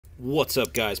What's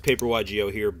up, guys? Paper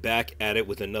Yugioh here, back at it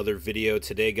with another video.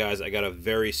 Today, guys, I got a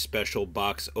very special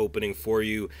box opening for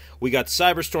you. We got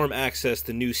Cyberstorm Access,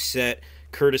 the new set,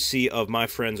 courtesy of my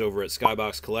friends over at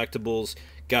SkyBox Collectibles.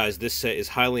 Guys, this set is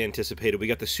highly anticipated. We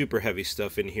got the super heavy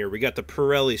stuff in here. We got the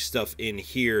Pirelli stuff in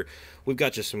here. We've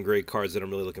got just some great cards that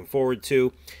I'm really looking forward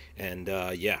to. And,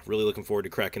 yeah, really looking forward to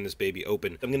cracking this baby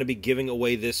open. I'm going to be giving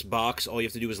away this box. All you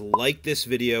have to do is like this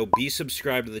video, be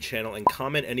subscribed to the channel, and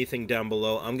comment anything down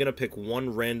below. I'm going to pick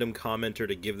one random commenter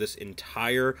to give this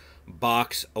entire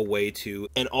box away to.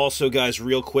 And also, guys,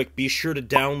 real quick, be sure to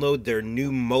download their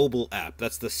new mobile app.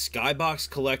 That's the SkyBox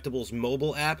Collectibles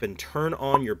mobile app, and turn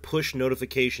on your push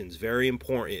notifications. Very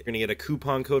important. You're going to get a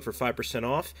coupon code for 5%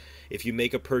 off. If you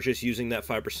make a purchase using that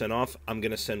 5% off, I'm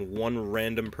going to send one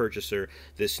random purchaser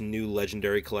this new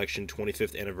Legendary Collection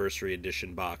 25th Anniversary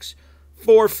Edition box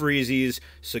for freezies.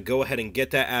 So go ahead and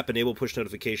get that app, enable push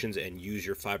notifications, and use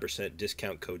your 5%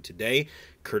 discount code today,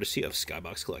 courtesy of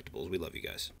SkyBox Collectibles. We love you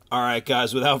guys. All right,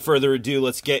 guys, without further ado,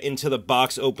 let's get into the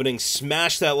box opening.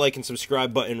 Smash that like and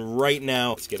subscribe button right now.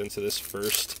 Let's get into this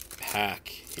first pack.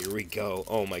 Here we go.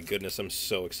 Oh my goodness, I'm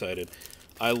so excited.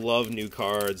 I love new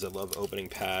cards. I love opening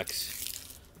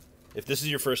packs. If this is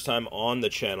your first time on the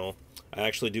channel, I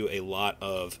actually do a lot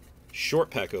of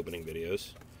short pack opening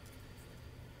videos.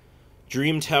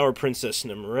 Dream Tower Princess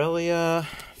Nemerelia,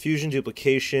 Fusion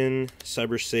Duplication,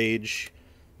 Cyber Sage,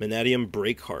 Manadium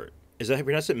Breakheart. Is that how you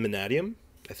pronounce it? Manadium?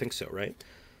 I think so, right?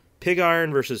 Pig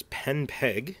Iron versus Pen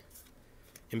Peg,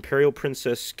 Imperial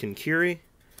Princess Kinkiri,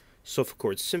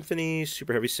 Sulfur Symphony,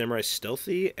 Super Heavy Samurai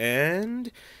Stealthy,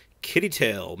 and Kitty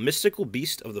Tail, Mystical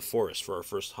Beast of the Forest for our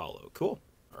first holo. Cool.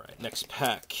 All right, next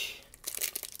pack.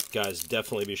 Guys,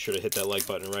 definitely be sure to hit that like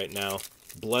button right now.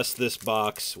 Bless this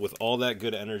box with all that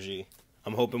good energy.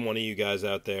 I'm hoping one of you guys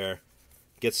out there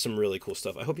gets some really cool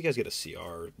stuff. I hope you guys get a CR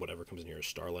or whatever comes in here, a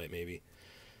Starlight maybe.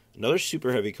 Another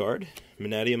super heavy card.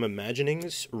 Manadium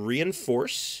Imaginings,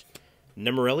 Reinforce,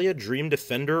 Nemerelia Dream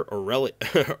Defender,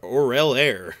 Aurel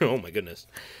Air. Oh my goodness.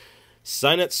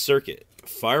 Signet Circuit,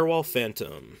 Firewall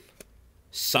Phantom,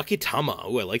 Sakitama.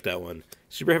 Oh, I like that one.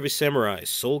 Super Heavy Samurai,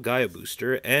 Soul Gaia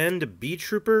Booster, and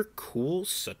B-Trooper Cool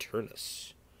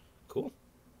Saturnus. Cool.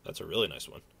 That's a really nice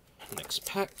one. Next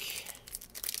pack.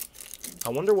 I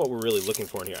wonder what we're really looking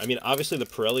for in here. I mean, obviously the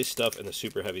Pirelli stuff and the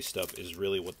Super Heavy stuff is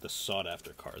really what the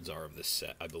sought-after cards are of this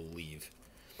set, I believe.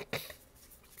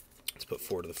 Let's put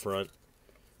 4 to the front,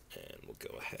 and we'll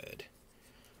go ahead.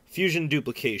 Fusion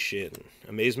Duplication,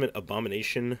 Amazement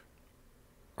Abomination,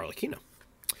 Arlecchino.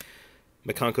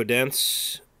 Makonko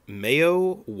Dance,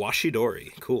 Mayo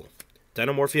Washidori. Cool.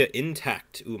 Dinomorphia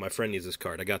Intact. Ooh, my friend needs this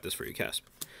card. I got this for you, Casp.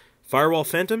 Firewall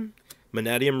Phantom,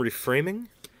 Manadium Reframing,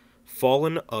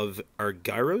 Fallen of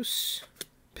Argyros,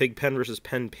 Pigpen versus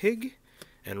Pen Pig,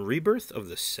 and Rebirth of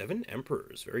the Seven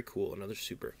Emperors. Very cool. Another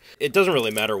super. It doesn't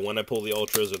really matter when I pull the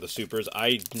ultras or the supers.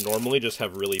 I normally just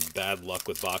have really bad luck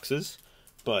with boxes.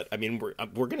 But, I mean, we're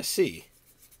going to see.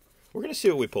 We're going to see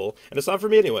what we pull. And it's not for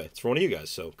me anyway. It's for one of you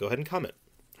guys. So go ahead and comment.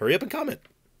 Hurry up and comment.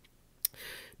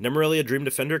 Nemerelia Dream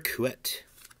Defender Kuet.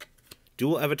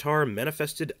 Dual Avatar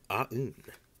Manifested Aun.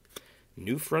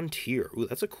 New Frontier. Ooh,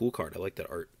 that's a cool card. I like that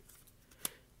art.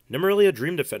 Nemerelia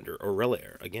Dream Defender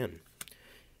Aurelair again.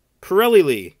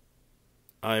 Pirelli.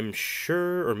 I'm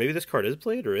sure, or maybe this card is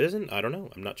played or isn't. I don't know.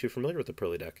 I'm not too familiar with the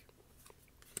Pirelli deck.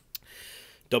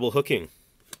 Double Hooking.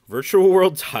 Virtual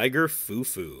World Tiger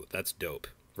Fufu. That's dope.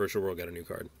 Virtual World got a new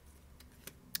card.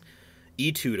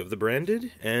 Etude of the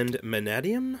Branded and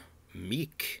Manadium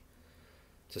Meek.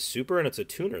 It's a super and it's a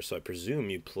tuner, so I presume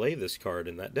you play this card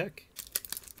in that deck.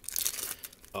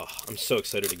 Oh, I'm so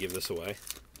excited to give this away.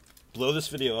 Blow this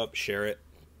video up, share it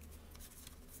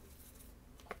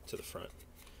to the front.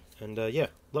 And yeah,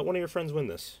 let one of your friends win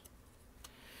this.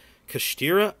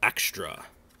 Kashtira Extra.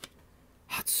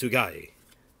 Hatsugai.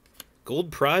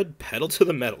 Gold Pride, Pedal to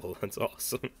the Metal. That's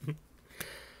awesome.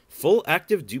 Full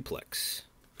Active Duplex.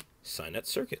 Signet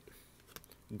Circuit.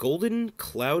 Golden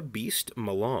Cloud Beast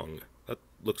Malong. That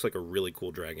looks like a really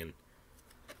cool dragon.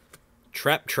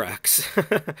 Trap Tracks.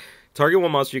 Target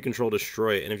one monster you control,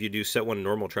 destroy it, and if you do, set one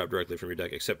normal trap directly from your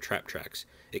deck, except Trap Tracks.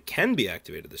 It can be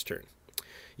activated this turn.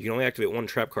 You can only activate one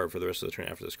trap card for the rest of the turn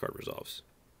after this card resolves.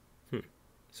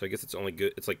 So I guess it's only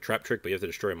good. It's like Trap Trick, but you have to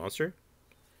destroy a monster.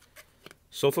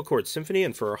 Sulfur Symphony,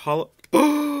 and for a holo...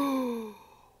 Oh!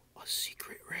 A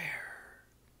secret rare.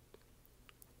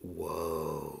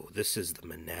 Whoa. This is the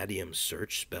Manadium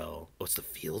Search spell. Oh, it's the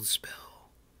field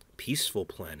spell. Peaceful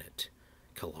Planet.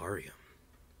 Calarium.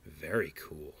 Very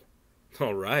cool.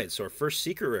 Alright, so our first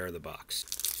secret rare of the box.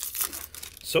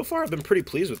 So far, I've been pretty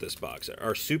pleased with this box.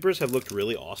 Our supers have looked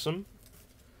really awesome.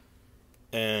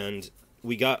 And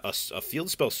we got a Field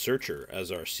Spell Searcher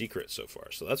as our secret so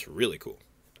far, so that's really cool.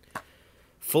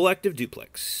 Full active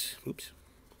duplex. Oops.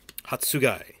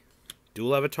 Hatsugai.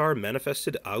 Dual avatar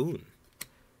manifested Aun.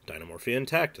 Dynamorphia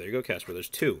intact. There you go, Casper. There's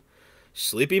 2.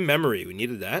 Sleepy Memory. We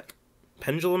needed that.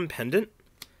 Pendulum Pendant.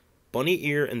 Bunny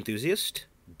Ear Enthusiast.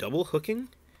 Double hooking.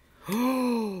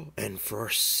 Oh, and for our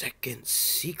second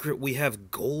secret, we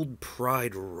have Gold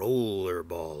Pride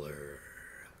Rollerballer.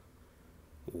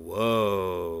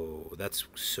 Whoa, that's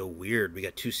so weird. We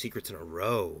got 2 secrets in a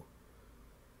row.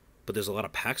 But there's a lot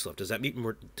of packs left. Does that mean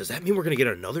we're gonna get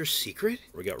another secret?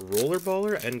 We got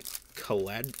Rollerballer and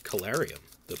Calarium,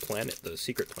 the planet, the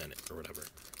secret planet or whatever.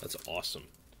 That's awesome.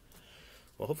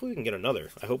 Well, hopefully we can get another.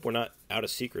 I hope we're not out of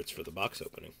secrets for the box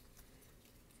opening.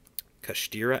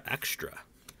 Kashtira Extra.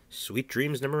 Sweet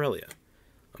Dreams Nemorelia.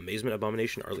 Amazement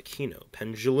Abomination Arlecchino.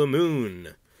 Pendulum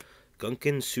Moon.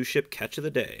 Gunkin Suship Catch of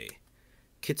the Day.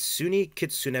 Kitsune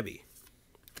Kitsunebi.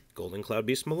 Golden Cloud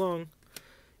Beast Malong.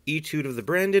 Etude of the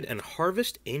Branded, and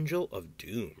Harvest Angel of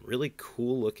Doom. Really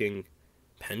cool looking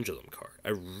pendulum card. I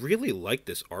really like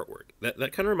this artwork.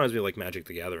 That kind of reminds me of like Magic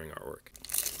the Gathering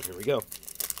artwork. Here we go.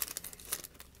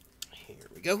 Here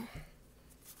we go.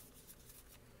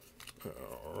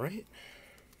 Alright.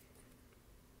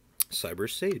 Cyber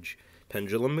Sage.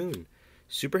 Pendulum Moon.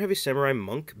 Super Heavy Samurai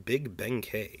Monk Big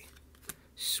Benkei.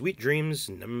 Sweet Dreams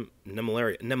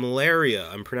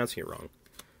Nemalaria. I'm pronouncing it wrong.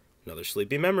 Another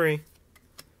Sleepy Memory.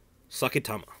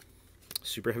 Sakitama.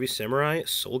 Super Heavy Samurai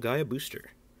Soul Gaia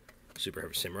Booster. Super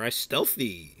Heavy Samurai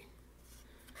Stealthy.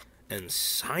 And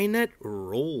Cynet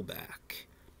Rollback.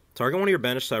 Target one of your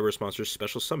banished Cyber monsters,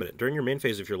 special summon it. During your main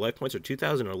phase, if your life points are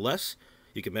 2,000 or less,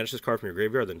 you can banish this card from your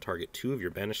graveyard, then target 2 of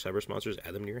your banished Cyber monsters,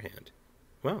 add them to your hand.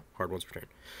 Wow, hard ones per turn.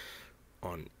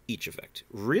 On each effect.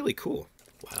 Really cool.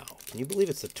 Wow. Can you believe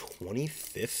it's the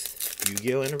 25th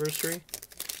Yu-Gi-Oh! Anniversary?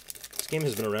 This game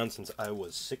has been around since I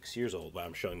was 6 years old. Wow,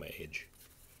 I'm showing my age.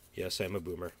 Yes, I'm a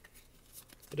boomer.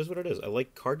 It is what it is. I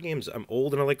like card games. I'm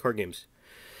old and I like card games.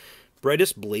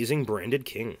 Brightest Blazing Branded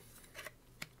King.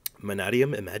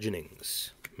 Manadium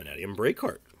Imaginings. Manadium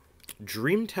Breakheart.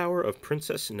 Dream Tower of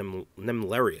Princess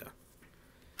Nemlaria.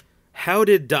 How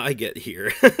did I get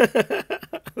here?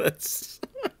 That's...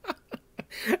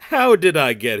 How did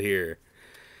I get here?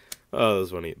 Oh, that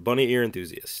was funny. Bunny Ear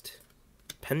Enthusiast.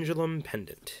 Pendulum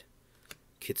Pendant.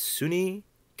 Kitsune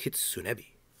Kitsunebi.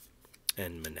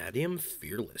 And Manadium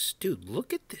Fearless. Dude,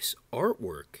 look at this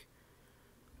artwork.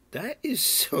 That is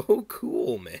so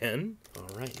cool, man.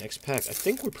 Alright, next pack. I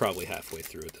think we're probably halfway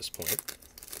through at this point.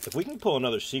 If we can pull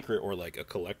another secret or like a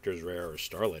collector's rare or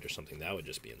Starlight or something, that would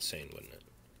just be insane, wouldn't it?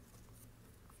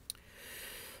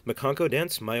 Makonko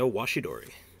Dance Mayo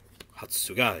Washidori.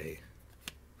 Hatsugai.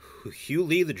 Hugh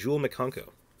Lee the Jewel Makonko.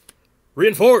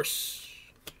 Reinforce!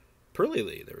 Pearly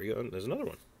Lee. There we go. There's another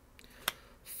one.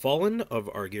 Fallen of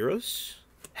Argyros.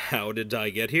 How did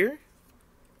I get here?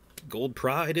 Gold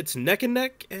Pride. It's neck and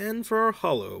neck. And for our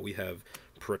holo, we have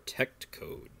Protect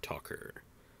Code Talker.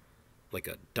 Like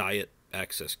a diet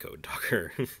access code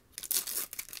talker.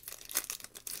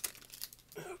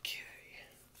 Okay.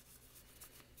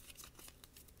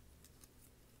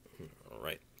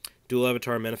 Alright. Dual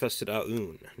Avatar Manifested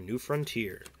Aun. New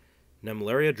Frontier.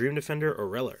 Nemlaria Dream Defender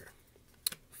Aureller.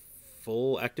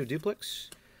 Full Active Duplex.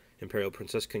 Imperial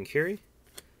Princess Kankiri.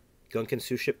 Gunkin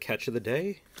Suship Catch of the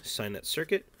Day. Cynet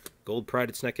Circuit. Gold Pride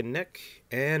It's Neck and Neck.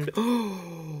 And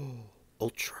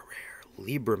ultra rare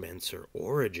Libramancer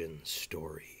Origin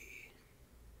Story.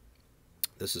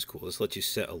 This is cool. This lets you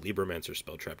set a Libramancer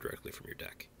spell trap directly from your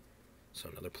deck. So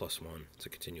another +1. It's a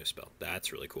continuous spell.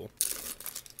 That's really cool.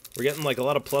 We're getting like a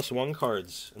lot of +1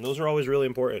 cards, and those are always really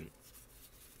important.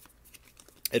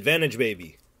 Advantage,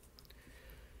 baby.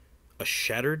 A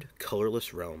Shattered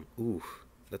Colorless Realm. Ooh,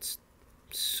 that's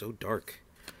so dark.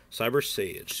 Cyber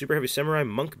Sage. Super Heavy Samurai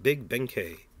Monk Big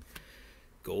Benkei.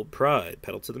 Gold Pride.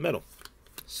 Pedal to the Metal.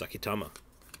 Sakitama.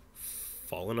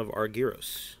 Fallen of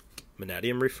Argyros.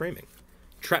 Manadium Reframing.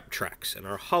 Trap Tracks. And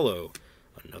our holo.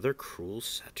 Another Cruel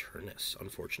Saturnus.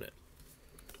 Unfortunate.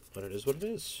 But it is what it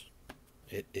is.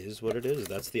 It is what it is.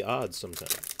 That's the odds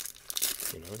sometimes.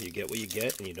 You know, you get what you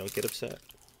get and you don't get upset.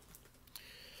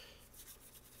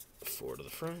 4 to the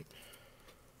front.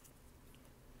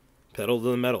 Pedal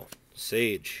to the Metal.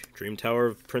 Sage. Dream Tower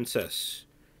of Princess.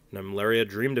 Nemlaria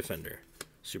Dream Defender.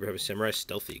 Super Heavy Samurai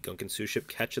Stealthy. Gunkin Suship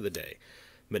Catch of the Day.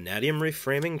 Manadium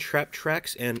Reframing. Trap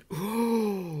Tracks. And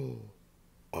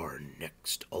our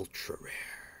next ultra rare.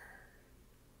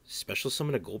 Special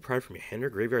summon a Gold Pride from your hand or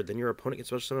graveyard. Then your opponent can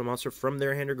special summon a monster from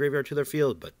their hand or graveyard to their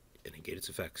field, but it negates its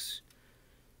effects.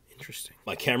 Interesting.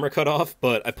 My camera cut off,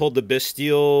 but I pulled the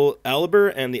Bastille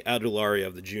Aliber and the Adularia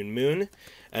of the June Moon,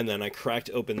 and then I cracked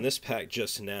open this pack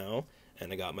just now,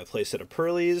 and I got my playset of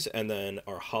Pearlies, and then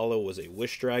our holo was a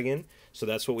Wish Dragon, so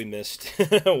that's what we missed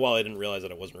while I didn't realize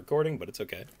that I wasn't recording, but it's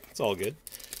okay. It's all good.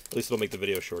 At least it'll make the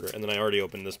video shorter. And then I already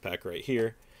opened this pack right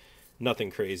here. Nothing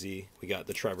crazy. We got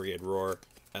the Tri-Brigade Roar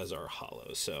as our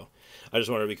holo, so I just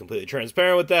wanted to be completely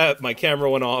transparent with that. My camera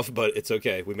went off, but it's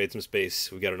okay. We made some space.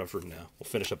 We got enough room now. We'll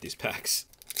finish up these packs.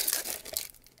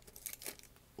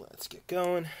 Let's get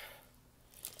going.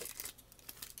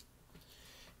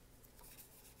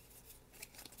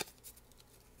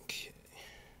 Okay.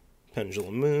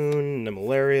 Pendulum Moon,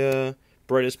 Nemalaria,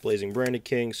 Brightest Blazing Branded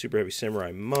King, Super Heavy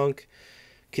Samurai Monk,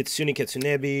 Kitsune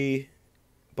Ketsunebi,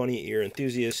 Bunny Ear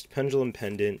Enthusiast, Pendulum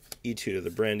Pendant, E2 to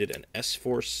the Branded, and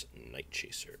S-Force Night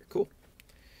Chaser. Cool.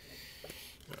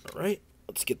 Alright,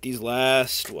 let's get these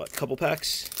last, couple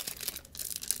packs?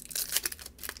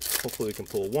 Hopefully we can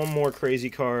pull one more crazy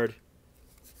card,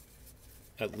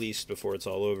 at least before it's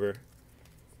all over.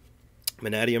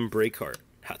 Manadium Breakheart,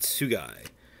 Hatsugai,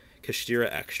 Kashtira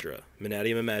Extra,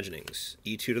 Manadium Imaginings,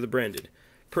 E2 to the Branded,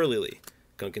 Pearlily,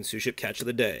 Gunkin Suship Catch of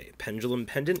the Day, Pendulum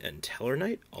Pendant, and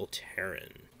Tellarknight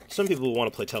Alteran. Some people will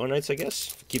want to play Tellarknights, I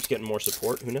guess. Keeps getting more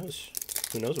support. Who knows?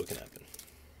 Who knows what can happen?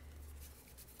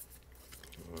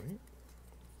 Alright.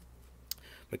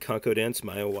 Makanko Dance,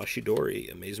 Maya Washidori,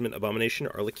 Amazement Abomination,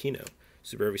 Arlecchino,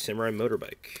 Super Heavy Samurai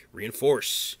Motorbike,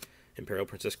 Reinforce, Imperial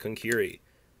Princess Kunkiri,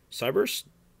 Cyber's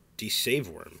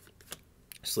Desaveworm,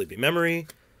 Sleepy Memory,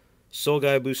 Soul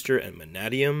Guy Booster, and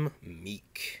Manadium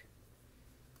Meek.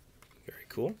 Very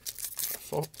cool.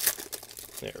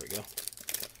 There we go.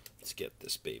 Let's get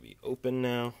this baby open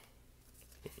now.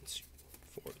 1, 2,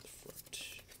 4 to the front.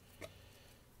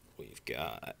 We've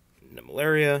got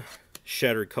Nemalaria,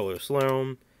 Shattered Colorless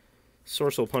Realm,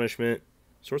 Sorceral Punishment,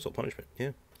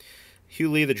 yeah.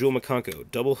 Hughley the Jewel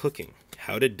Makanko, Double Hooking,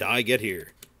 How Did Dai Get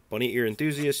Here, Bunny Ear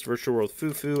Enthusiast, Virtual World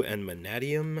Fufu, and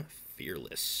Manadium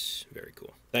Fearless. Very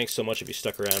cool. Thanks so much if you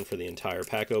stuck around for the entire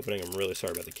pack opening. I'm really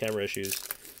sorry about the camera issues.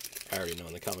 I already know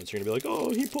in the comments you're going to be like,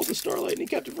 oh, he pulled the Starlight and he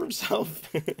kept it for himself.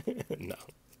 No.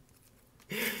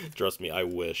 Trust me, I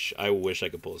wish I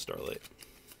could pull a Starlight.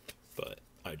 But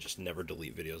I just never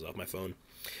delete videos off my phone.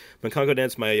 Makanko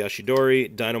Dance, Maya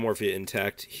Yashidori, Dinomorphia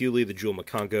Intact, Hughley the Jewel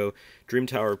Makanko, Dream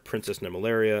Tower Princess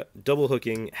Nemalaria, Double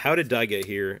Hooking, How Did Dai Get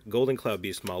Here, Golden Cloud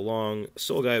Beast Ma Long,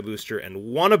 Soul Gaia Booster, and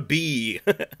Wanna Be.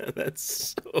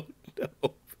 That's so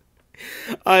dope.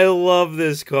 I love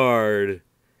this card.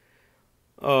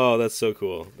 Oh, that's so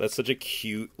cool. That's such a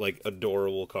cute, like,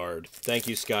 adorable card. Thank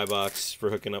you, SkyBox, for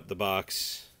hooking up the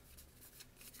box.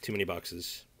 Too many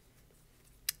boxes.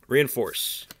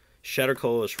 Reinforce, Shattered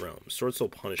Colorless Realm, Sword Soul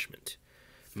Punishment,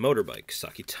 Motorbike,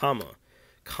 Sakitama,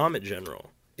 Comet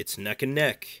General, It's Neck and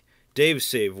Neck, Dave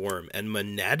Save Worm, and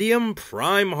Manadium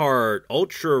Prime Heart,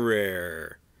 Ultra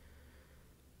Rare.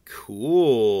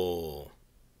 Cool.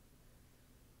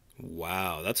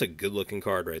 Wow, that's a good looking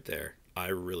card right there. I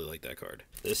really like that card.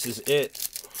 This is it.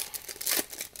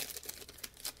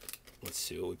 Let's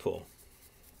see what we pull.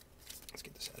 Let's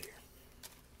get this out of here.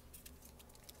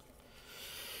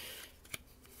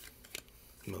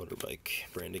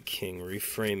 Motorbike, Branded King,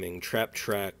 Reframing, Trap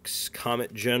Tracks,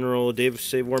 Comet General, Dave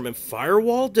Saveworm, and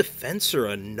Firewall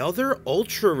Defensor. Another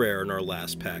ultra rare in our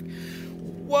last pack.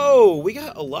 Whoa, we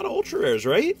got a lot of ultra rares,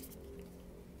 right?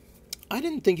 I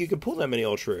didn't think you could pull that many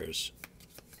ultra rares.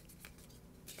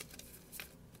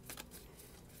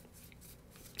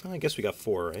 I guess we got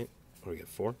 4, right? What do we get,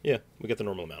 4? Yeah, we got the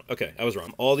normal amount. Okay, I was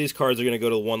wrong. All these cards are going to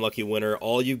go to one lucky winner.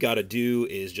 All you've got to do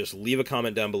is just leave a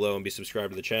comment down below and be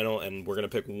subscribed to the channel, and we're going to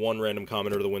pick one random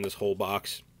commenter to win this whole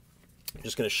box. I'm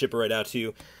just going to ship it right out to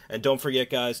you. And don't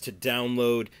forget, guys, to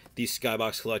download the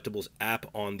SkyBox Collectibles app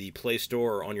on the Play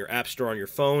Store or on your App Store on your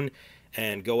phone,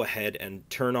 and go ahead and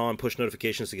turn on push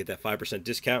notifications to get that 5%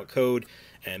 discount code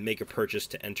and make a purchase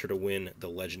to enter to win the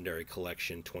Legendary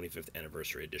Collection 25th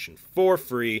Anniversary Edition for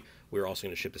free. We're also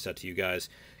going to ship this out to you guys.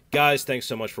 Guys, thanks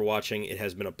so much for watching. It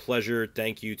has been a pleasure.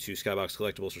 Thank you to SkyBox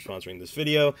Collectibles for sponsoring this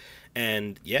video.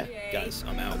 And yeah, guys,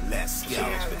 I'm out. Let's go.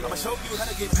 I'm going to show you how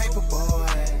to get paper, boy.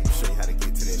 Show you how to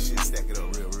get to that shit. Stack it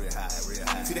up real high, real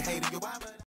high. See the hate in your